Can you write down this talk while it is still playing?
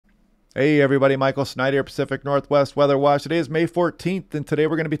Hey everybody, Michael Snyder, Pacific Northwest Weather Watch. Today is May 14th, and today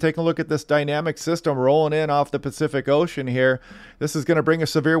we're going to be taking a look at this dynamic system rolling in off the Pacific Ocean here. This is going to bring a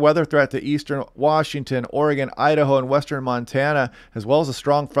severe weather threat to eastern Washington, Oregon, Idaho, and western Montana, as well as a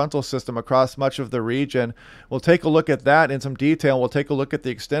strong frontal system across much of the region. We'll take a look at that in some detail. We'll take a look at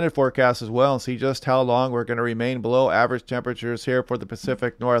the extended forecast as well and see just how long we're going to remain below average temperatures here for the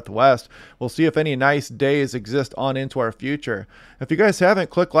Pacific Northwest. We'll see if any nice days exist on into our future. If you guys haven't,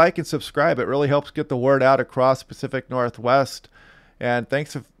 click like and subscribe. It really helps get the word out across the Pacific Northwest. And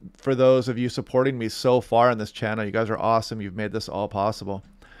thanks for those of you supporting me so far on this channel. You guys are awesome. You've made this all possible.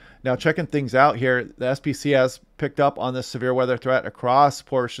 Now, checking things out here, the SPC has picked up on this severe weather threat across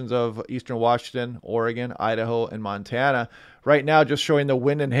portions of eastern Washington, Oregon, Idaho, and Montana. Right now, just showing the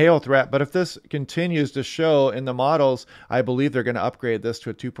wind and hail threat. But if this continues to show in the models, I believe they're going to upgrade this to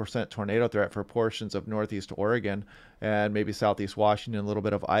a 2% tornado threat for portions of northeast Oregon and maybe southeast Washington, a little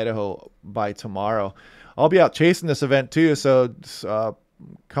bit of Idaho by tomorrow. I'll be out chasing this event too, so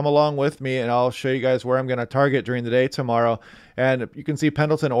come along with me and I'll show you guys where I'm going to target during the day tomorrow. And you can see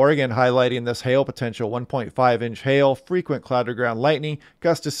Pendleton, Oregon highlighting this hail potential, 1.5-inch hail, frequent cloud to ground lightning,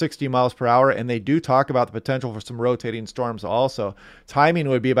 gusts to 60 miles per hour. And they do talk about the potential for some rotating storms also. Timing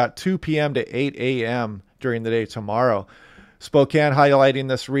would be about 2 p.m. to 8 a.m. during the day tomorrow. Spokane highlighting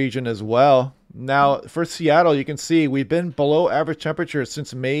this region as well. Now, for Seattle, you can see we've been below average temperature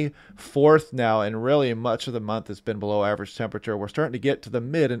since May 4th now, and really much of the month has been below average temperature. We're starting to get to the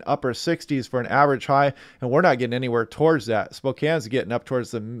mid and upper 60s for an average high, and we're not getting anywhere towards that. Spokane's getting up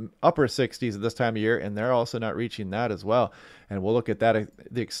towards the upper 60s at this time of year, and they're also not reaching that as well. And we'll look at that,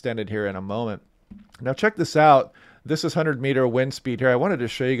 the extended here in a moment. Now, check this out. This is 100-meter wind speed here. I wanted to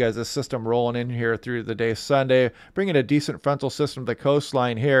show you guys this system rolling in here through the day Sunday, bringing a decent frontal system to the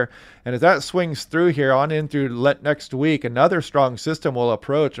coastline here. And as that swings through here on in through next week, another strong system will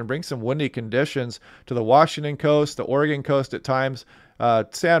approach and bring some windy conditions to the Washington coast, the Oregon coast at times,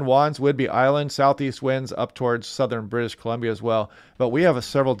 San Juan's, Whidbey Island, southeast winds up towards southern British Columbia as well. But we have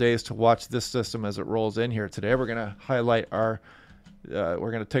several days to watch this system as it rolls in here. Today we're going to highlight we're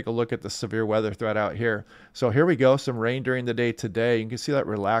going to take a look at the severe weather threat out here. So here we go, some rain during the day today. You can see that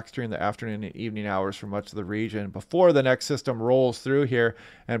relax during the afternoon and evening hours for much of the region before the next system rolls through here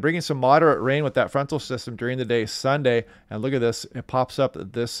and bringing some moderate rain with that frontal system during the day Sunday. And look at this, it pops up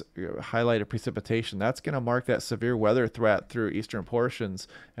this highlighted precipitation. That's going to mark that severe weather threat through eastern portions.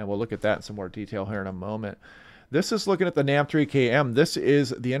 And we'll look at that in some more detail here in a moment. This is looking at the NAM3KM. This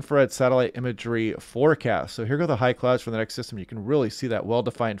is the infrared satellite imagery forecast. So here go the high clouds for the next system. You can really see that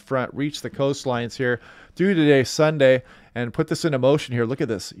well-defined front reach the coastlines here through today, Sunday, and put this into motion here. Look at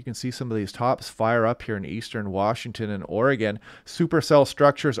this. You can see some of these tops fire up here in eastern Washington and Oregon. Supercell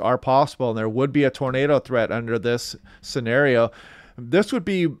structures are possible, and there would be a tornado threat under this scenario. This would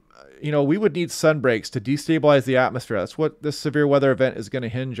be, we would need sun breaks to destabilize the atmosphere. That's what this severe weather event is going to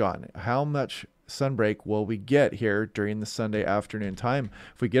hinge on. How much sunbreak will we get here during the Sunday afternoon time?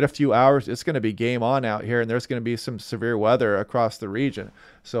 If we get a few hours, it's going to be game on out here, and there's going to be some severe weather across the region.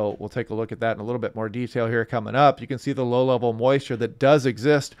 So we'll take a look at that in a little bit more detail here coming up. You can see the low level moisture that does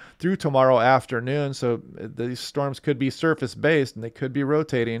exist through tomorrow afternoon. So these storms could be surface based and they could be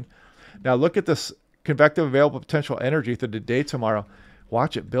rotating. Now look at this convective available potential energy through the day tomorrow.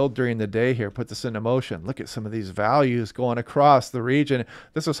 Watch it build during the day here. Put this into motion. Look at some of these values going across the region.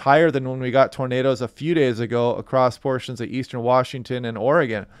 This was higher than when we got tornadoes a few days ago across portions of eastern Washington and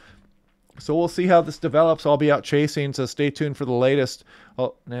Oregon. So we'll see how this develops. I'll be out chasing, so stay tuned for the latest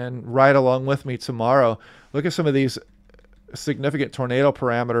and ride along with me tomorrow. Look at some of these significant tornado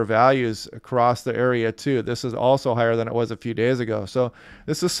parameter values across the area too. This is also higher than it was a few days ago. So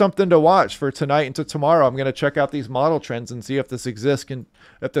this is something to watch for tonight into tomorrow. I'm going to check out these model trends and see if this exists,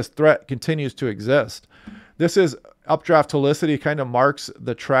 if this threat continues to exist. This is updraft helicity, kind of marks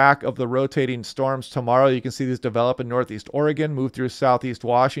the track of the rotating storms tomorrow. You can see these develop in northeast Oregon, move through southeast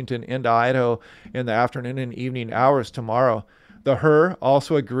Washington into Idaho in the afternoon and evening hours tomorrow. The HRRR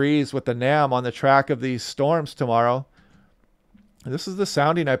also agrees with the NAM on the track of these storms tomorrow. This is the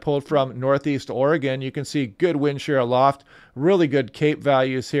sounding I pulled from northeast Oregon. You can see good wind shear aloft, really good Cape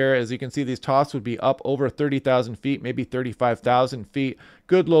values here. As you can see, these tops would be up over 30,000 feet, maybe 35,000 feet.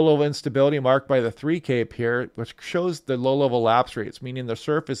 Good low-level instability marked by the 3 Cape here, which shows the low-level lapse rates, meaning the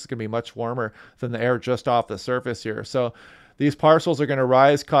surface is going to be much warmer than the air just off the surface here. So these parcels are going to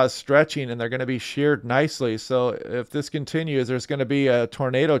rise, cause stretching, and they're going to be sheared nicely. So if this continues, there's going to be a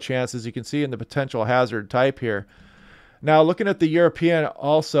tornado chance, as you can see in the potential hazard type here. Now, looking at the European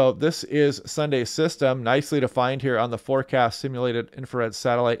also, this is Sunday's system, nicely defined here on the forecast simulated infrared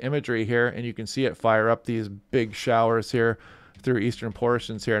satellite imagery here, and you can see it fire up these big showers here through eastern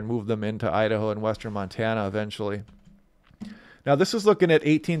portions here and move them into Idaho and western Montana eventually. Now this is looking at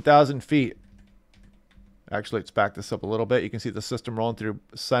 18,000 feet. Actually, let's back this up a little bit. You can see the system rolling through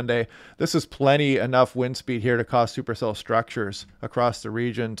Sunday. This is plenty enough wind speed here to cause supercell structures across the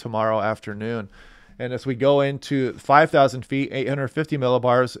region tomorrow afternoon. And as we go into 5,000 feet, 850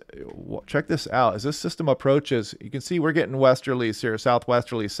 millibars, check this out. As this system approaches, you can see we're getting westerlies here,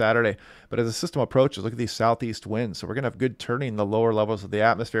 southwesterlies Saturday. But as the system approaches, look at these southeast winds. So we're going to have good turning in the lower levels of the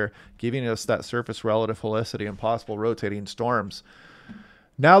atmosphere, giving us that surface relative helicity and possible rotating storms.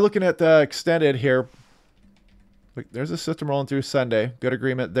 Now looking at the extended here, there's a system rolling through Sunday. Good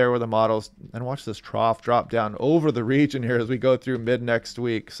agreement there with the models. And watch this trough drop down over the region here as we go through mid next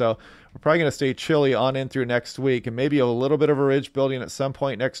week. So we're probably going to stay chilly on in through next week and maybe a little bit of a ridge building at some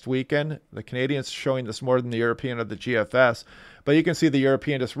point next weekend. The Canadians showing this more than the European or the GFS. But you can see the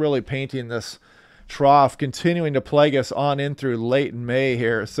European just really painting this trough continuing to plague us on in through late May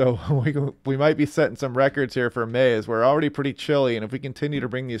here. So we might be setting some records here for May as we're already pretty chilly. And if we continue to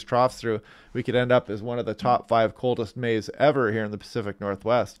bring these troughs through, we could end up as one of the top 5 coldest Mays ever here in the Pacific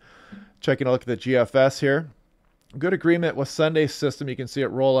Northwest. Taking a look at the GFS here. Good agreement with Sunday's system. You can see it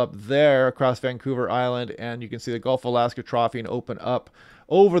roll up there across Vancouver Island, and you can see the Gulf of Alaska troughing open up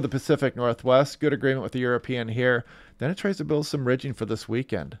over the Pacific Northwest. Good agreement with the European here. Then it tries to build some ridging for this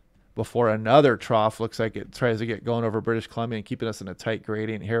weekend before another trough looks like it tries to get going over British Columbia and keeping us in a tight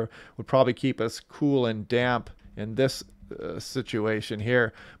gradient here. Would probably keep us cool and damp in this situation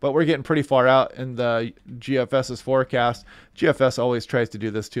here. But we're getting pretty far out in the GFS's forecast. GFS always tries to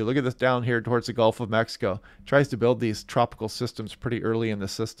do this too. Look at this down here towards the Gulf of Mexico. It tries to build these tropical systems pretty early in the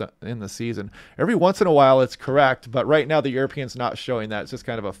season. Every once in a while it's correct, but right now the European's not showing that. It's just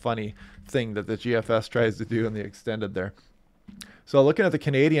kind of a funny thing that the GFS tries to do in the extended there. So looking at the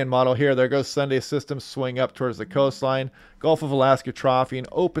Canadian model here, there goes Sunday's system swing up towards the coastline. Gulf of Alaska troughing,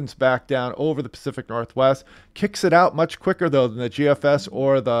 opens back down over the Pacific Northwest, kicks it out much quicker though than the GFS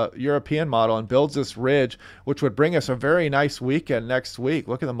or the European model and builds this ridge, which would bring us a very nice weekend next week.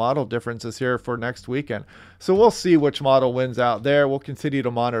 Look at the model differences here for next weekend. So we'll see which model wins out there. We'll continue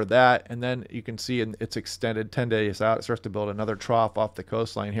to monitor that. And then you can see it's extended 10 days out. It starts to build another trough off the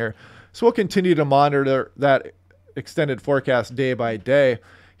coastline here. So we'll continue to monitor that extended forecast day by day.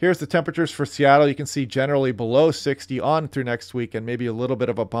 Here's the temperatures for Seattle. You can see generally below 60 on through next week and maybe a little bit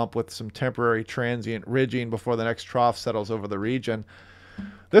of a bump with some temporary transient ridging before the next trough settles over the region.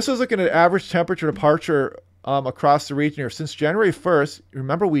 This is looking at average temperature departure across the region here. Since January 1st,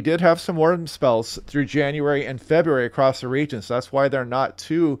 remember we did have some warm spells through January and February across the region. So that's why they're not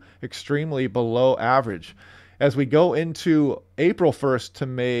too extremely below average. As we go into April 1st to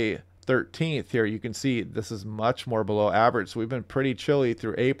May 13th here, you can see this is much more below average. So we've been pretty chilly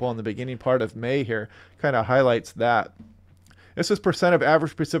through April and the beginning part of May here. Kind of highlights that. This is percent of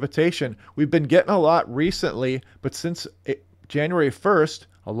average precipitation. We've been getting a lot recently, but since January 1st,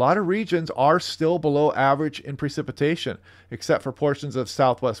 a lot of regions are still below average in precipitation, except for portions of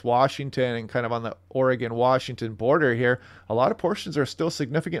Southwest Washington and kind of on the Oregon-Washington border here. A lot of portions are still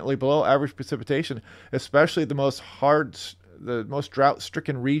significantly below average precipitation, especially the most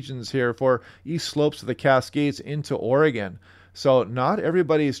drought-stricken regions here for east slopes of the Cascades into Oregon. So not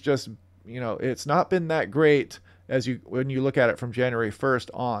everybody's just, it's not been that great when you look at it from January 1st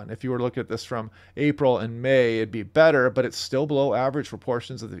on. If you were to look at this from April and May, it'd be better, but it's still below average for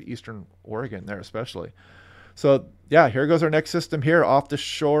portions of the eastern Oregon there especially. So yeah, here goes our next system here off the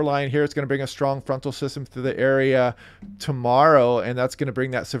shoreline here. It's going to bring a strong frontal system through the area tomorrow, and that's going to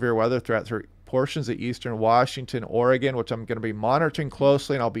bring that severe weather threat through portions of eastern Washington, Oregon, which I'm going to be monitoring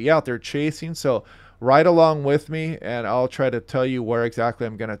closely, and I'll be out there chasing. So ride along with me, and I'll try to tell you where exactly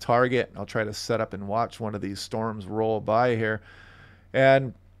I'm going to target. I'll try to set up and watch one of these storms roll by here.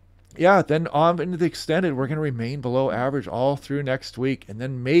 And yeah, then on into the extended, we're going to remain below average all through next week. And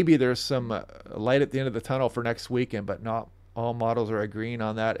then maybe there's some light at the end of the tunnel for next weekend, but not all models are agreeing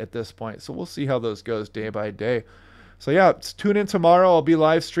on that at this point. So we'll see how those goes day by day. So yeah, tune in tomorrow. I'll be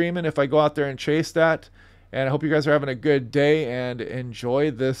live streaming if I go out there and chase that. And I hope you guys are having a good day and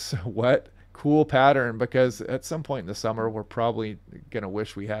enjoy this wet, cool pattern, because at some point in the summer, we're probably going to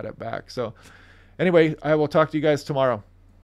wish we had it back. So anyway, I will talk to you guys tomorrow.